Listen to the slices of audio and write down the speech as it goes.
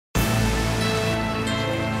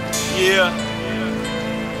Yeah.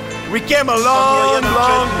 We came a long,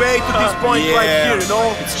 long way to this point right here, you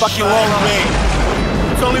know? It's fucking long way.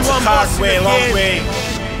 It's only one boss in the game. Long way.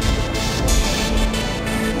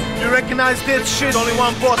 You recognize that shit? Only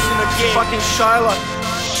one boss in the game. Fucking Shaila.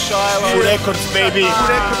 Full records, baby. Full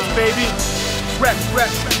records, baby. Rap,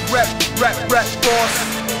 boss.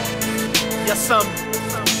 Ja sam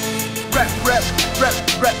rap,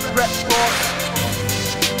 boss.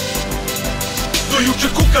 Do juče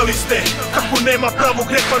kukali ste, kako nema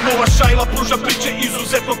pravog repa. Nova Shaila pruža priče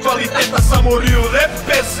izuzetno kvaliteta. Samo real rap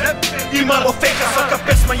bez i malo feka. Svaka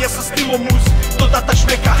pesma je sa stilom uz dodatak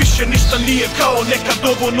šmeka. Više ništa nije kao nekad,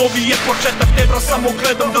 ovo novi je početak. Ne bra, samo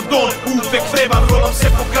gledam da don uvek vreba. Rolam se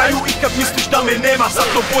po kraju i kad misliš da me nema,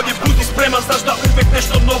 zato bolje budi spreman, znaš da uvek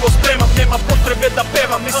nešto novo spremam. Nema potrebe da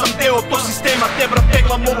pevam, nisam deo tog sistema. Ne bra,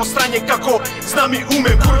 peglam ovo sranje kako znam i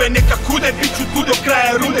umem. Kurve neka kude, bit ću tu do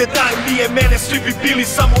kraja runde. Daj nije mene, svi bi bili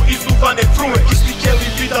samo izduvane frume. Isti htjeli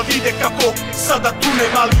bi da vide kako sada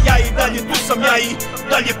tunem, ali ja i dalje tu sam, ja i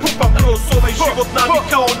dalje pupam. Kroz ovaj život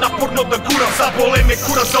navikao naporno da guram. Zabole me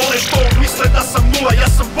kura za one što misle da sam nula. Ja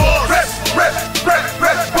sam boss, rap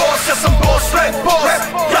boss. Ja sam boss, rap boss.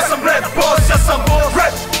 Ja sam rap boss, ja sam boss,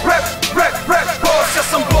 rap boss. Ja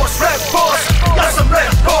sam boss, rap boss. Ja sam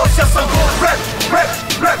rap boss, ja sam boss, rap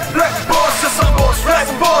boss. Ja sam boss, rap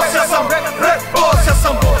boss. Ja sam rap boss, ja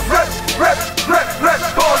sam boss, rap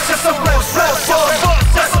boss. Ja sam boss, rap boss.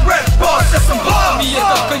 Ja sam rap boss, ja sam boss. Mi je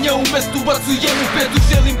dakanja u mestu, bacujem u bedu.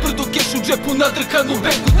 Želim brdo keš u džepu, nadrkanu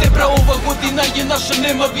beku. Debra, ova godina je naša,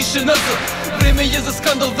 nema više nazad. Vreme je za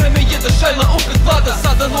skandal, vreme je da Shaila opet vlada.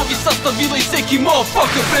 Sada novi sastav, Vila i Seki,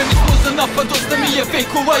 motherfucker. Vreme smo za napad, dosta mi je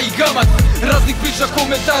fejkova i gamat. Raznih priča,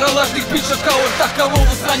 komentara, lažnih priča kao takav.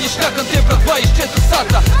 Ovo sranje škakan, Debra, 24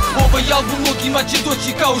 sata. Ovaj album mnogima će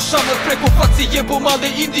doći kao šamar. Preko face jebo male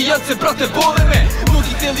indijance, brate, bole me.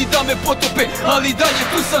 Mnogi hteli da me potope, ali dalje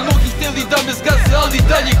tu sam. Mnogi hteli da me zgaze, ali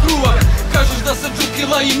dalje gruvam. Kažeš da sam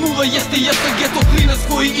džukila i nula, jeste, ja sam geto klinac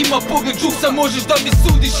koji ima pogled džuksa. Možeš da mi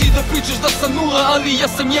sudiš i da pričaš da sam nula, ali ja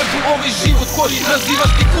sam jebu ovaj život koji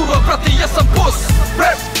nazivaš ti kurva, brate, ja sam boss.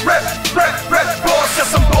 Rap boss, ja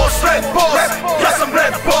sam boss, rap boss. Ja sam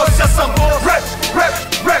rap boss, ja sam boss, rap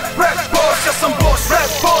boss. Ja sam boss,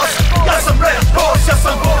 rap boss. Ja sam rap boss, ja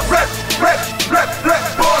sam boss, rap boss. Ja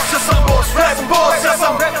sam boss, rap boss. Ja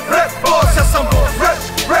sam rap boss, ja sam boss,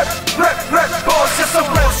 rap boss. Ja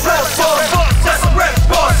sam boss, rap boss. Ja sam rap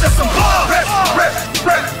boss, ja sam boss, rap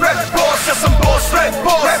boss. Ja sam boss, rap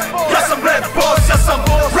boss. Ja sam rap boss, ja sam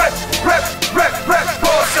boss, rap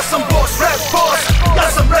boss. Ja sam boss, rap boss. Ja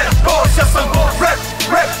sam rap boss, ja sam boss,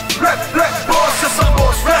 rap boss. Ja sam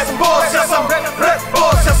boss, rap boss. Ja sam rap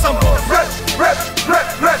boss. Ja sam boss,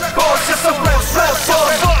 rap boss. Ja sam boss, rap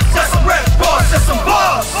boss. Ja sam rap boss, ja sam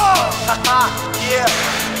boss. Haha, yeah.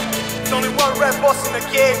 There's only one rap boss in the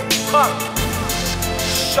game.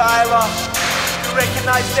 Shaila. You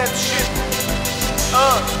recognize that shit?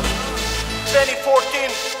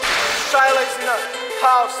 2014. Shaila is in the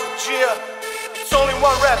house, yeah. It's only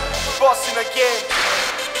one rap boss in the game.